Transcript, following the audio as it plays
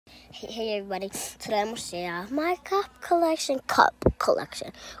Hey everybody, today I'm gonna share my cup collection.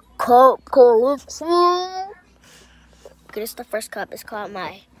 This is the first cup. It's called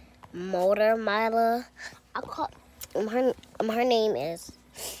my Motor Mila. Her name is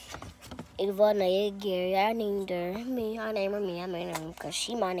Ava Naya Gary. I named her me. I named her me. I made her because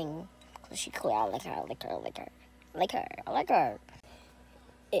she my name. Cause she cool. I like her.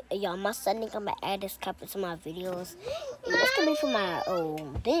 Y'all, my son think I'm gonna add this cup into my videos. And it's gonna be for my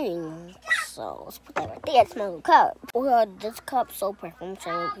own thing. So let's put that right there. It's my little cup. Well, this cup's so perfect. I'm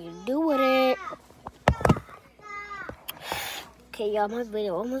showing what you do with it. Okay, y'all, my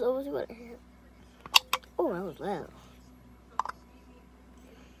video almost over with it. Oh, that was loud.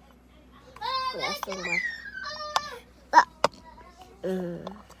 That's so much.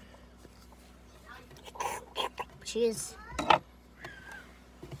 Cheers.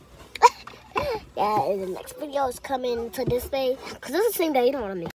 Yeah, and the next video is coming to this day. Because this is the same day you don't want to make.